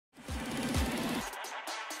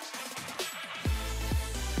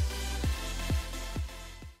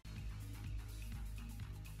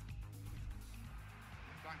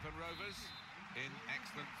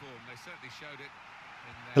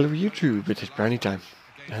Hello YouTube, it is Browny time,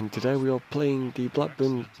 and today we are playing the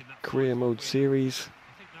Blackburn Career Mode series.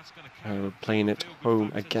 We're playing at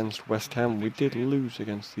home against West Ham. We did lose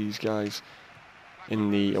against these guys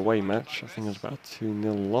in the away match. I think it was about a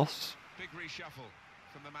 2-0 loss.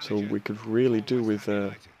 So we could really do with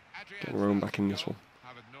getting our own back in this one.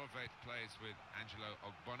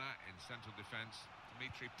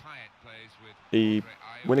 The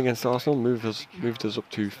win against Arsenal moved us up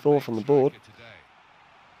to 4th on the board.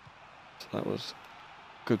 So that was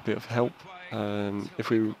a good bit of help. If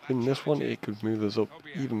we win this one, it could move us up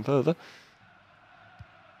even further.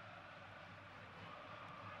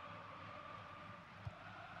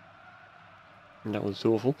 And that was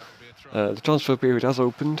awful. The transfer period has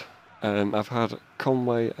opened. I've had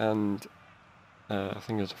Conway and I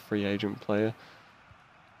think there's a free agent player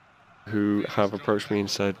who have approached me and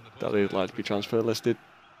said that they'd like to be transfer listed.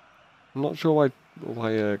 I'm not sure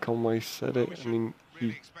why Conway said it. I mean,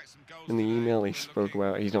 in the email he spoke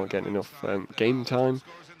about he's not getting enough game time,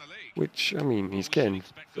 which, I mean, he's getting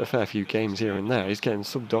a fair few games here and there. He's getting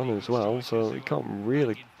subbed on as well, so he can't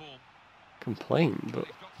really complain, but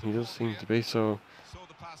he does seem to be. So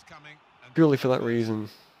purely for that reason,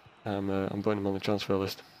 I'm putting him on the transfer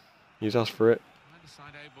list. He's asked for it.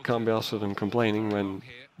 Can't be asked for them complaining when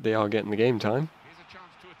they are getting the game time.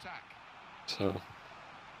 So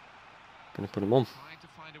gonna put him on.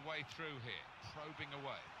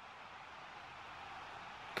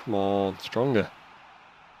 Come on, stronger.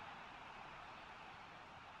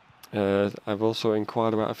 I've also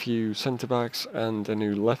inquired about a few centre backs and a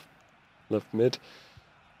new left mid.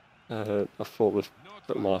 I felt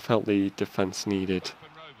the defence needed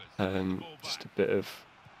just a bit of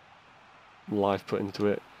life put into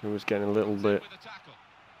it. It was getting a little bit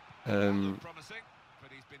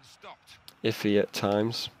iffy at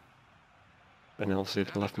times. And obviously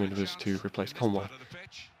the left mid was to replace Conway.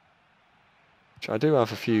 Which I do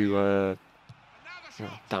have a few, oh,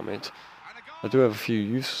 damn it. I do have a few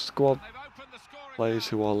youth squad players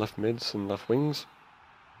who are left mids and left wings.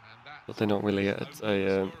 But they're not really at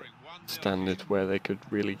a standard where they could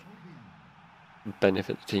really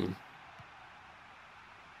benefit the team.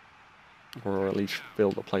 Or at least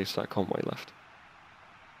fill the place that Conway left.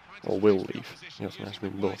 Or will leave. He hasn't actually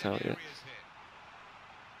been bought out yet.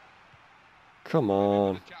 Come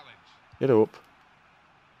on. Get up.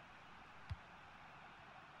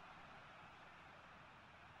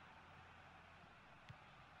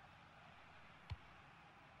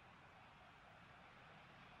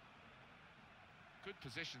 Good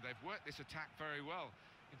position. They've worked this attack very well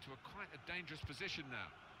into quite a dangerous position now.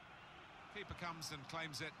 Keeper comes and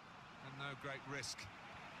claims it, and no great risk.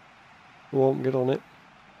 Won't get on it.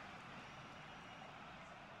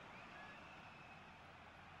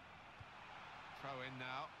 Throw in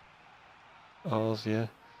now. Ours, yeah.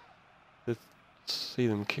 Let's see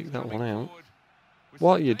them kick that one out.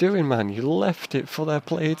 What are you doing, man? You left it for their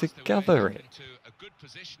player to gather it.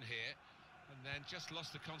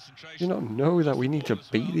 Do you not know that we need to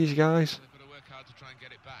beat these guys?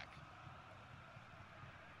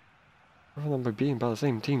 Rather than be beaten by the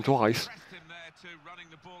same team twice.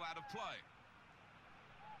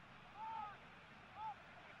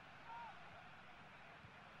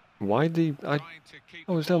 Why did I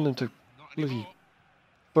was telling them to bloody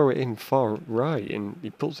throw it in far right, and he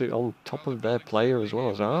puts it on top of their player as well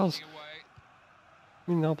as ours.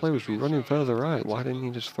 I mean, our player was running further right. Why didn't he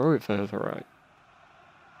just throw it further right?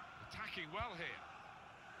 Attacking well here.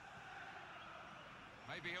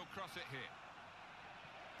 Maybe he'll cross it here.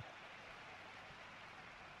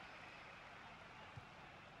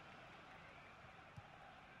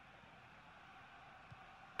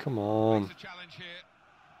 Come on. Challenge here.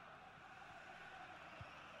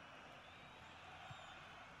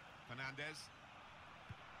 Fernandez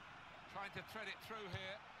trying to thread it through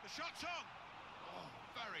here. The shot's on. Oh,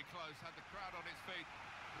 very close. Had the crowd on its feet.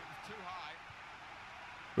 It was too high.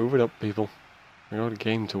 Move it up, people. We got a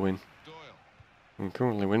game to win. Doyle. And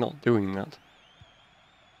currently we're not doing that.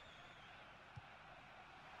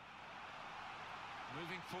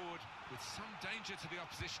 Moving forward with some danger to the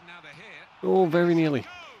opposition now they're here. Oh, very nearly.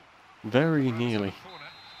 Very nearly.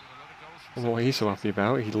 I don't know what he's so happy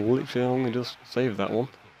about. He literally only just saved that one.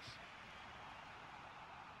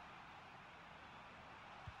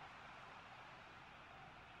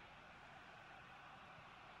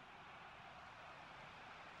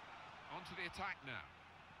 To the attack now.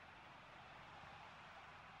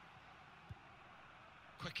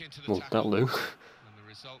 Quick into the tackle. That'll do. And the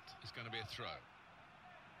result is going to be a throw.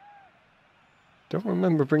 Don't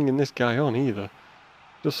remember bringing this guy on either.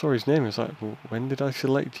 Just saw his name. It's like, well, when did I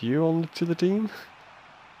select you on to the team?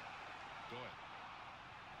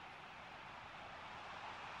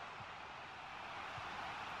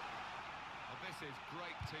 is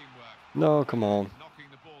great teamwork. No, come on. Knocking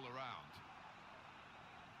the ball around.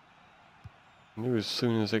 I knew as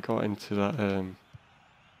soon as it got into that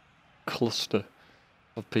cluster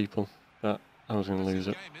of people that I was going to lose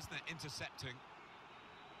it. Game, isn't it? Intercepting.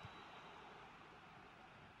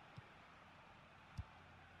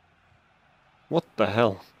 What the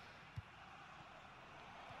hell?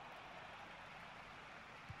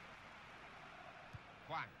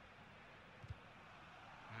 Wang.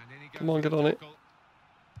 And in he goes. Come on, get on it.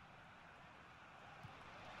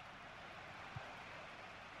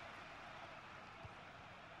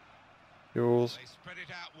 Yours. They spread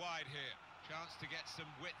it out wide here. Chance to get some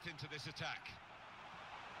width into this attack.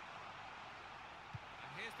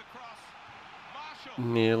 And here's the cross. Marshall.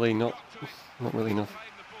 Nearly, not really enough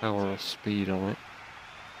power or speed on it.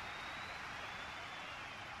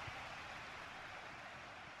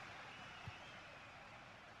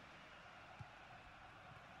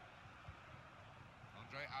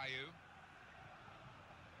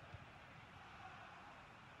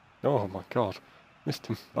 Oh my god, missed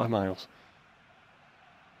him by miles.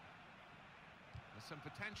 There's some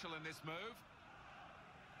potential in this move.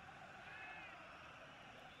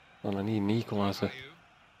 Well, I need an equaliser.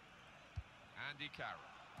 Andy Carroll.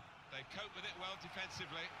 They cope with it well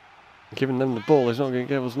defensively. Giving them the ball is not going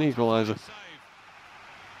to give us an equaliser.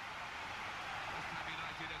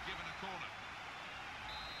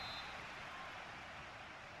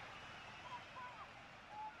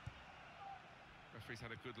 Referee's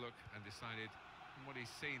had a good look and decided from what he's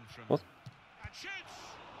seen from. What? And shoots.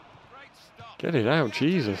 Great stop. Get it out,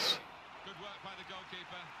 Jesus. Good work by the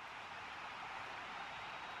goalkeeper.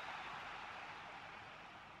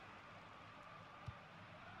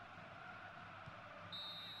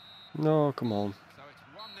 No, come on. So it's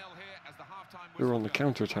 1-0 here as the half-time We were on the goes.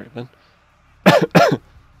 counter-attack then.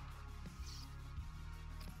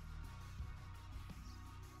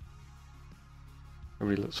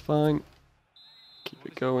 Everybody looks fine. Keep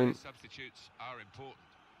it going. Substitutes are important.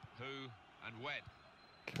 Who and when?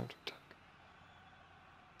 Counter-attack.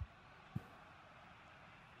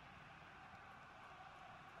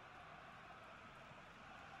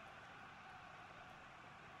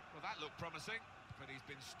 Well, that looked promising, but he's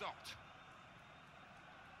been stopped.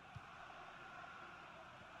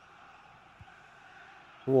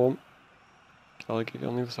 Go on. I'll get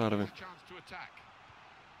on the other side of him. Chance to attack.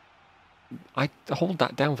 I hold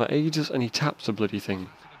that down for ages and he taps the bloody thing.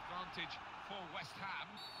 That's an advantage for West Ham.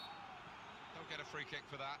 They'll get a free kick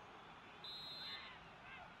for that.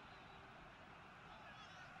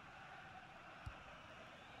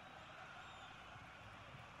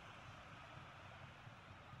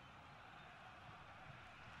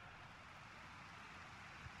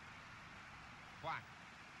 Wang.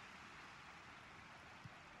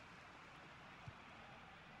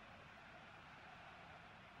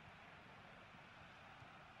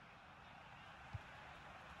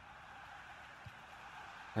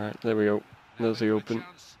 Alright, there we go. There's the open.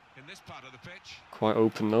 In this part of the pitch. Quite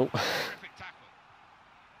open though. Terrific tackle.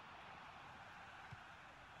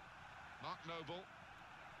 Mark Noble.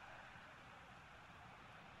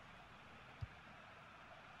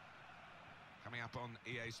 Coming up on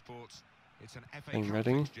EA Sports, it's an FA In Cup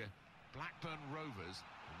Reading. fixture. Blackburn Rovers,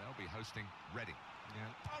 and they'll be hosting Reading. Yeah.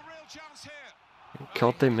 A real chance here.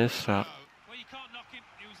 God, they missed that. Well, you can't knock him.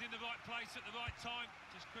 He was in the right place at the right time.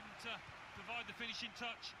 Just couldn't provide the finishing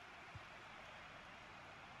touch.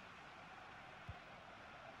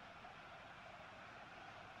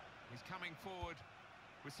 He's coming forward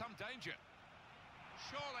with some danger.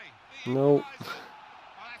 Surely. The No. equaliser.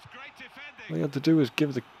 Oh, that's great defending. All you had to do was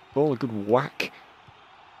give the ball a good whack.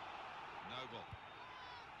 Noble.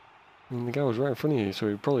 I mean, the guy was right in front of you, so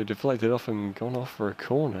he probably deflected off and gone off for a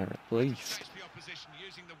corner at least. Stretch the opposition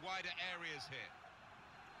using the wider areas here.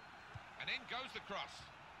 And in goes the cross.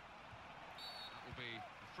 That will be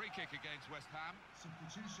a free kick against West Ham.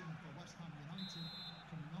 Substitution for West Ham United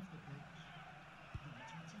coming off the pitch. Number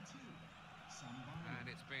 22, Sam Barry. And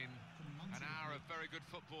it's been an hour of very good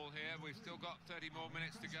football here. We've still got 30 more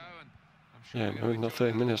minutes to go, and I'm sure Yeah, you're gonna not enjoy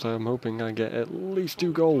 30 that. minutes. I'm hoping I get at least 2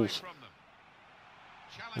 Full goals. play from them.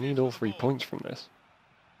 I Challenge need for all the 3 ball. points from this.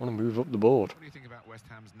 I want to move up the board. What do you think about West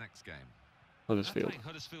Ham's next game? Huddersfield. They're playing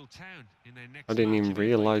Huddersfield Town in their next I didn't match even in the FA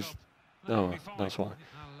realise. Cup. They'll Oh, be fine. that's why.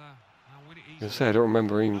 They'll win it I easily. say I don't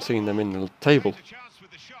remember even seeing them in the table. Great chance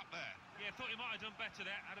with the shot there. Yeah, thought he might have done better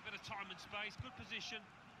there. Had a bit of time and space. Good position.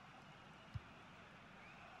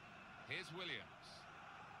 Here's Williams.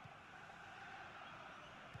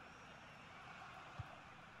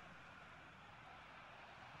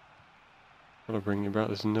 Gotta bring you back.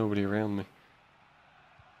 There's nobody around me.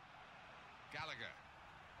 Gallagher.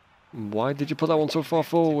 Why did you put that one so far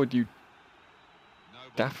forward, you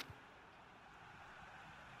daft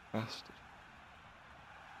bastard?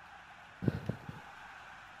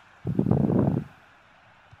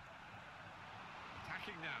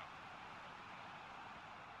 Attacking now.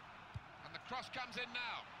 And the cross comes in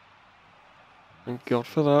now. Thank God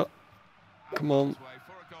for that. Come on. For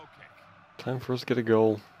a goal kick. Time for us to get a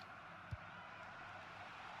goal.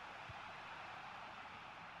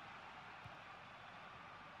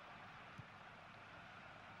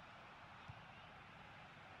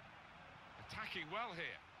 Attacking well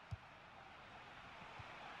here.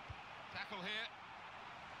 Tackle here.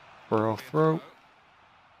 For our throw. If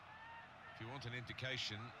you want an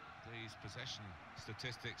indication, these possession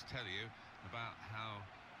statistics tell you about how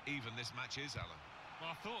even this match is, Alan. Well,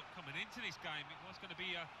 I thought coming into this game it was going to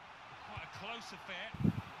be quite a close affair.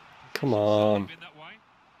 Come on. Been that way.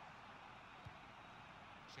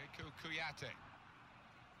 Sheku Kuyate.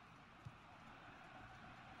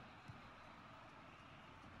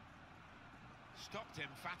 Stopped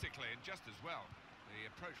emphatically and just as well. The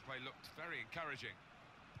approach play looked very encouraging.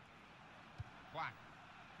 Whack.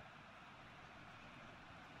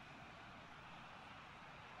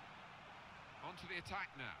 On to the attack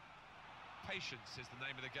now. Patience is the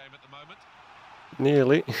name of the game at the moment.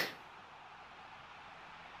 Nearly.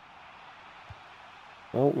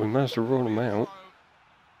 Well, we managed to run them out.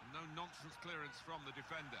 No nonsense clearance from the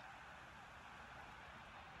defender.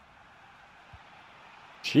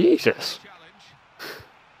 Jesus.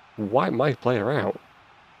 Challenge. Wipe my player out.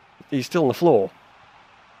 He's still on the floor.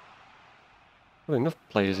 Well, enough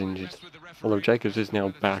players injured. Although Jacobs is now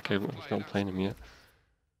back, he's not playing him yet.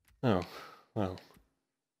 Oh, well.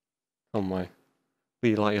 Oh my.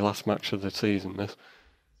 Be like your last match of the season, this.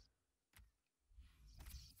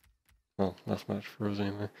 Well, last match for us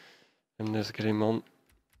anyway. And let's get him on.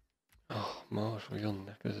 Oh, Marshall, you're on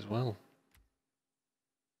knackers as well.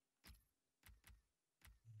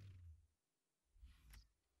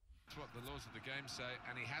 That's what the laws of the game say,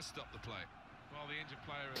 and he has stopped the play. While the injured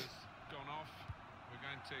player has gone off, we're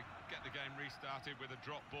going to get the game restarted with a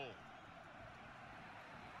drop ball.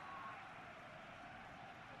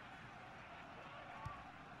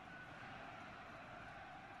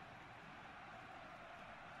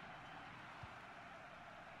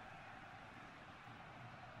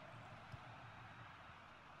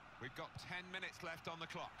 We've got 10 minutes left on the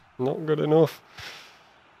clock. Not good enough.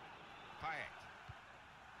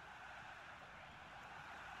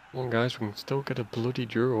 Come on, guys, we can still get a bloody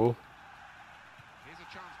draw. Here's a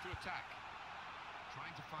chance to attack.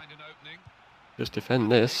 Trying to find an opening. Just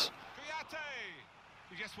defend this. Kuyate!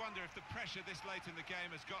 You just wonder if the pressure this late in the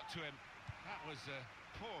game has got to him. That was a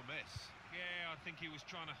poor miss. Yeah, I think he was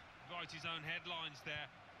trying to write his own headlines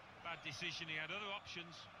there. Bad decision, he had other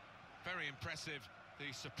options. Very impressive,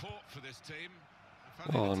 the support for this team.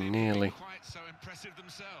 Oh, nearly. Quite so impressive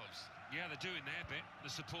themselves. Yeah, they're doing their bit.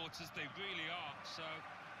 The supporters, they really are. So,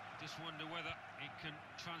 just wonder whether it can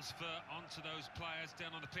transfer onto those players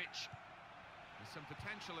down on the pitch. There's some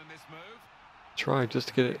potential in this move. Try just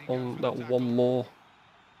to get it on that one more.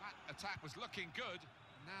 That attack was looking good.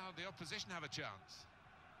 Now the opposition have a chance.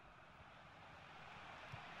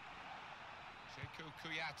 Sheku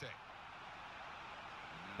Kuyate.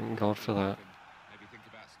 Thank God for that. Maybe think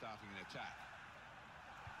about starting an attack.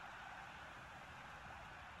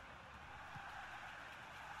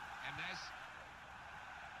 Emnes.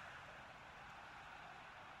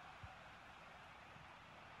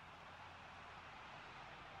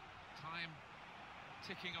 Time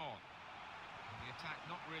ticking on. And the attack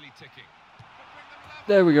not really ticking.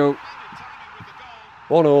 There we go.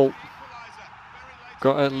 1-1.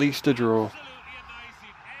 Got at least a draw.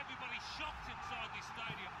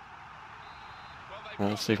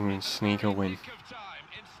 Let's see if we can sneak a win.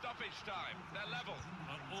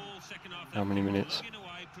 How many minutes?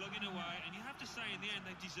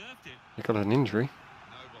 They got an injury.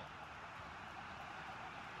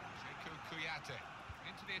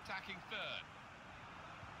 Into the attacking third.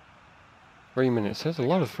 3 minutes. There's a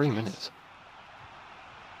lot of 3 minutes.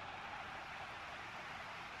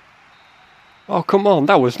 Oh, come on.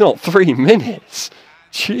 That was not 3 minutes.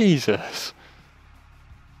 Jesus.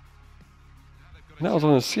 That was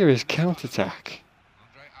on a serious counter-attack.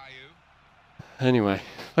 Anyway,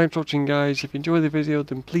 thanks for watching, guys. If you enjoyed the video,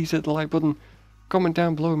 then please hit the like button. Comment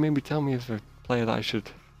down below and maybe tell me if a player that I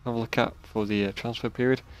should have a look at for the transfer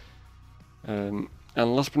period. And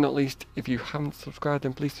last but not least, if you haven't subscribed,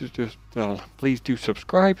 then please do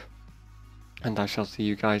subscribe. And I shall see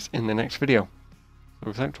you guys in the next video.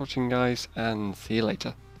 So thanks for watching, guys, and see you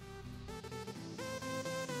later.